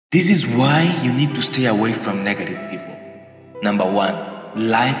This is why you need to stay away from negative people. Number one,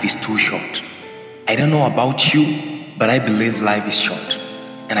 life is too short. I don't know about you, but I believe life is short.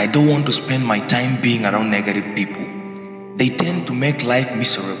 And I don't want to spend my time being around negative people. They tend to make life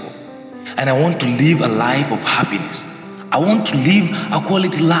miserable. And I want to live a life of happiness. I want to live a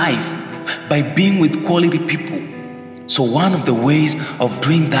quality life by being with quality people. So one of the ways of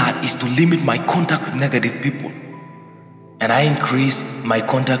doing that is to limit my contact with negative people. And I increase my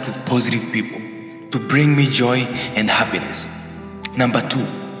contact with positive people to bring me joy and happiness. Number two,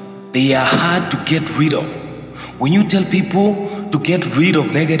 they are hard to get rid of. When you tell people to get rid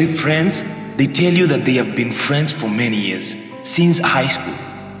of negative friends, they tell you that they have been friends for many years, since high school,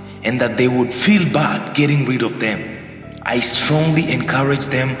 and that they would feel bad getting rid of them. I strongly encourage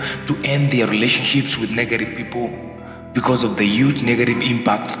them to end their relationships with negative people because of the huge negative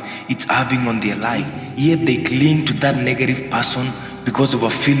impact it's having on their life. Yet they cling to that negative person because of a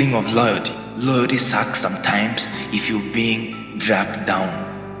feeling of loyalty. Loyalty sucks sometimes if you're being dragged down.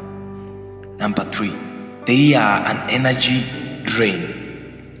 Number three, they are an energy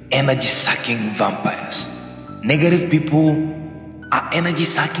drain, energy-sucking vampires. Negative people are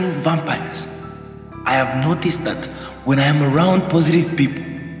energy-sucking vampires. I have noticed that when I am around positive people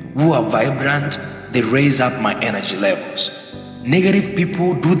who are vibrant, they raise up my energy levels. Negative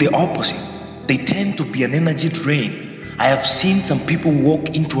people do the opposite. They tend to be an energy drain. I have seen some people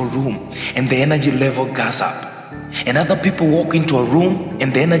walk into a room and the energy level goes up. And other people walk into a room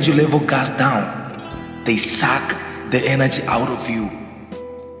and the energy level goes down. They suck the energy out of you.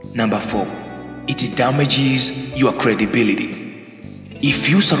 Number four, it damages your credibility. If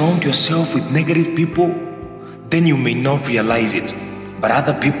you surround yourself with negative people, then you may not realize it, but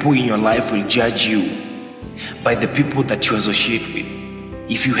other people in your life will judge you by the people that you associate with.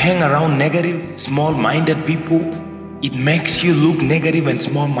 If you hang around negative, small-minded people, it makes you look negative and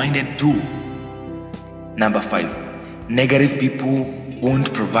small-minded too. Number five, negative people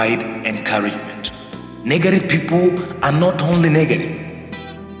won't provide encouragement. Negative people are not only negative,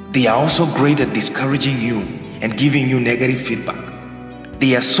 they are also great at discouraging you and giving you negative feedback.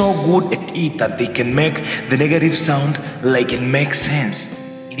 They are so good at it that they can make the negative sound like it makes sense.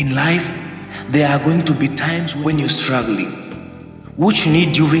 In life, there are going to be times when you're struggling. What you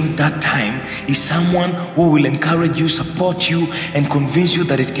need during that time is someone who will encourage you, support you, and convince you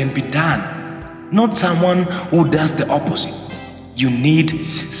that it can be done. Not someone who does the opposite. You need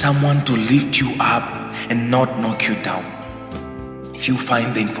someone to lift you up and not knock you down. If you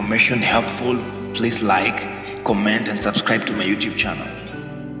find the information helpful, please like, comment, and subscribe to my YouTube channel.